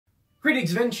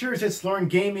Greetings Ventures, it's Lauren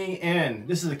Gaming, and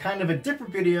this is a kind of a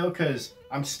different video because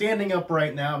I'm standing up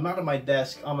right now. I'm not at my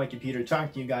desk on my computer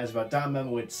talking to you guys about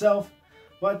 .memo itself,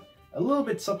 but a little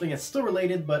bit something that's still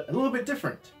related, but a little bit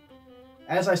different.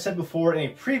 As I said before in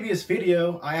a previous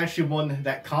video, I actually won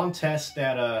that contest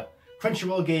that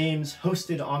Crunchyroll Games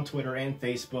hosted on Twitter and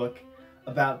Facebook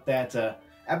about that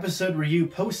episode review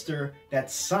poster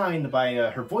that's signed by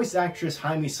her voice actress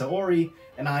Hayami Saori,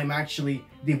 and I'm actually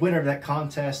the winner of that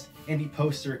contest, and the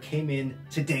poster came in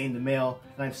today in the mail,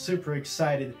 and I'm super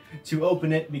excited to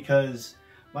open it because,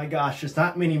 my gosh, there's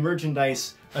not many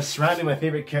merchandise surrounding my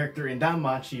favorite character in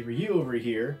Danmachi, Ryu over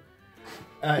here.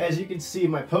 As you can see,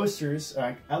 my posters,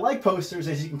 I like posters,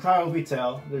 as you can probably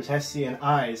tell. There's Hessie and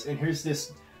eyes, and here's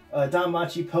this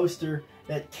Danmachi poster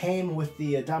that came with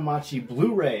the Danmachi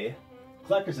Blu-ray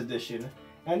Collector's Edition.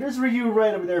 And there's Ryu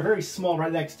right over there, very small,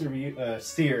 right next to Ryu,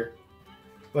 Seer.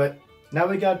 But now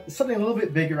we got something a little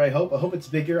bit bigger, I hope. I hope it's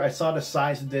bigger. I saw the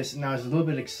size of this, and I was a little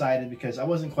bit excited because I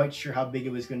wasn't quite sure how big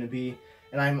it was going to be.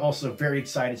 And I'm also very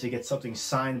excited to get something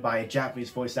signed by a Japanese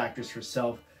voice actress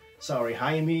herself, Saori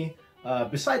Hayami.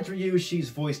 Besides Ryu, she's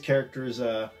voiced characters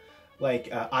like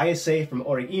Ayase from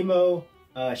Orihimo,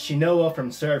 Shinoa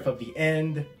from Seraph of the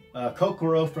End,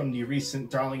 Kokoro from the recent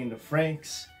Darling in the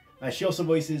Franxx. She also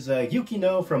voices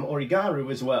Yukino from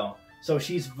Origaru as well. So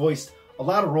she's voiced a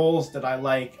lot of roles that I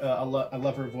like. I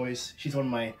love her voice. She's one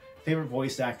of my favorite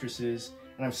voice actresses,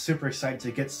 and I'm super excited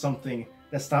to get something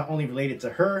that's not only related to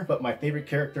her, but my favorite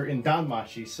character in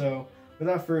Danmachi. So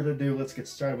without further ado, let's get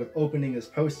started with opening this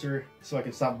poster so I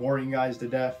can stop boring you guys to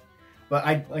death. But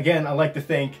I'd like to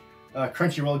thank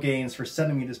Crunchyroll Games for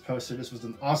sending me this poster. This was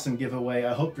an awesome giveaway.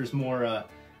 I hope there's more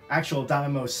actual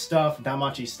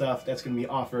Danmachi stuff that's going to be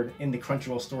offered in the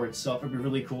Crunchyroll store itself. It'd be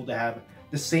really cool to have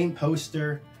the same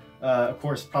poster, of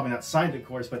course, probably not signed of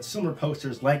course, but similar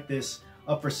posters like this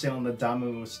up for sale in the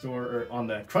Danmachi store, or on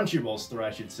the Crunchyroll store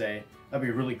I should say. That'd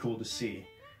be really cool to see.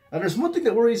 There's one thing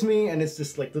that worries me, and it's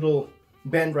this like little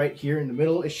bend right here in the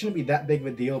middle. It shouldn't be that big of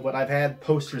a deal, but I've had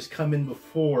posters come in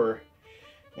before,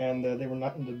 and they were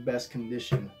not in the best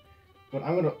condition. But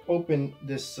I'm going to open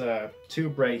this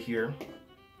tube right here.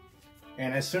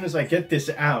 And as soon as I get this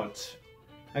out,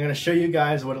 I'm going to show you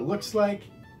guys what it looks like.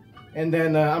 And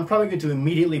then I'm probably going to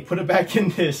immediately put it back in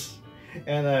this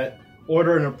and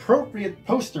order an appropriate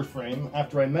poster frame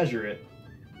after I measure it.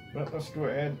 But let's go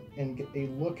ahead and get a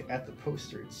look at the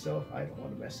poster itself. I don't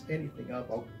want to mess anything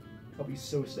up. I'll be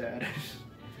so sad.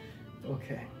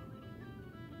 Okay.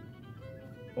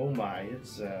 Oh my,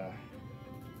 it's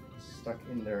stuck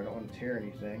in there. I don't want to tear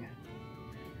anything.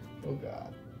 Oh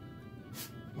god.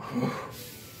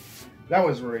 That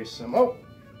was worrisome. Oh!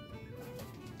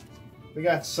 We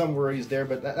got some worries there,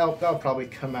 but that'll probably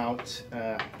come out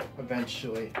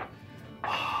eventually.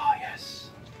 Oh, yes.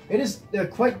 It is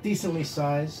quite decently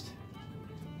sized.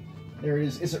 There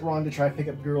is it wrong to try to pick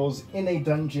up girls in a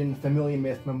dungeon? Familiar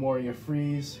myth, Memoria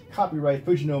Freeze. Copyright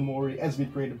Fujino Mori,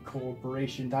 SB Creative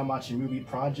Corporation, Danmachi Movie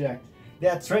Project.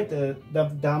 That's right, the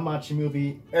Danmachi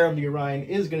movie, Heir of the Orion,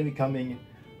 is going to be coming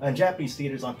in Japanese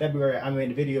theaters on February. I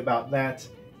made a video about that.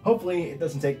 Hopefully it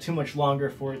doesn't take too much longer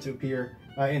for it to appear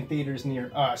in theaters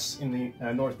near us in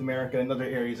the North America and other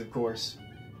areas, of course.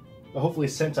 But hopefully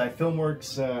Sentai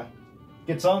Filmworks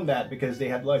gets on that, because they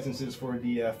had licenses for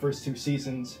the first two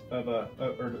seasons of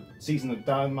or the season of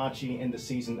Danmachi and the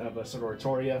season of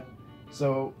Sororatoria.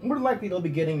 So more than likely they'll be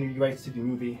getting the rights to the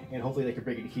movie, and hopefully they can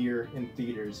bring it here in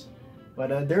theaters.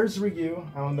 But there's Ryu.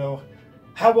 I don't know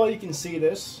how well you can see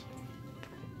this.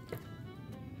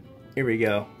 Here we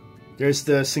go. There's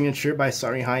the signature by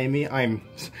Saori Hayami. I'm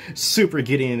super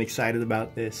giddy and excited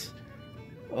about this.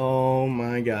 Oh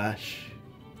my gosh.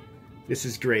 This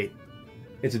is great.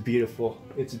 It's beautiful.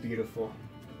 It's beautiful.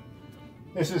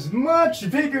 This is much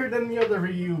bigger than the other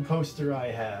Ryu poster I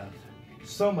have.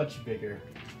 So much bigger.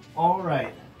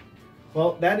 Alright.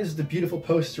 Well, that is the beautiful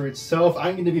poster itself.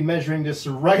 I'm going to be measuring this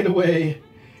right away.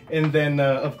 And then,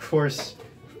 of course,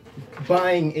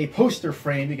 buying a poster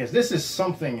frame, because this is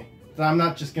something that I'm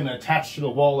not just going to attach to the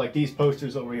wall like these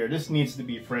posters over here. This needs to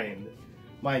be framed.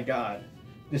 My god.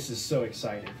 This is so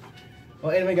exciting.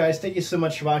 Well, anyway, guys, thank you so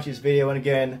much for watching this video. And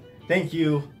again, thank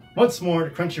you once more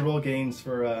to Crunchyroll Games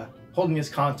for holding this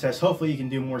contest. Hopefully you can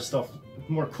do more stuff,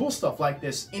 more cool stuff like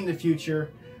this in the future.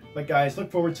 But guys,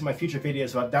 look forward to my future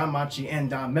videos about Danmachi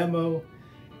and Danmemo.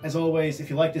 As always, if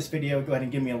you like this video, go ahead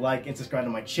and give me a like and subscribe to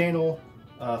my channel.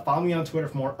 Follow me on Twitter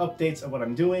for more updates of what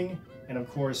I'm doing. And of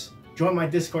course, join my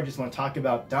Discord. Just want to talk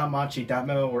about Danmachi,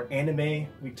 Danmemo, or anime.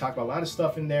 We talk about a lot of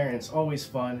stuff in there, and it's always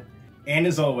fun. And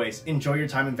as always, enjoy your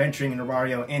time adventuring in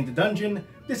Aurario and the dungeon.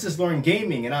 This is Lauren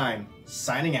Gaming, and I'm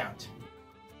signing out.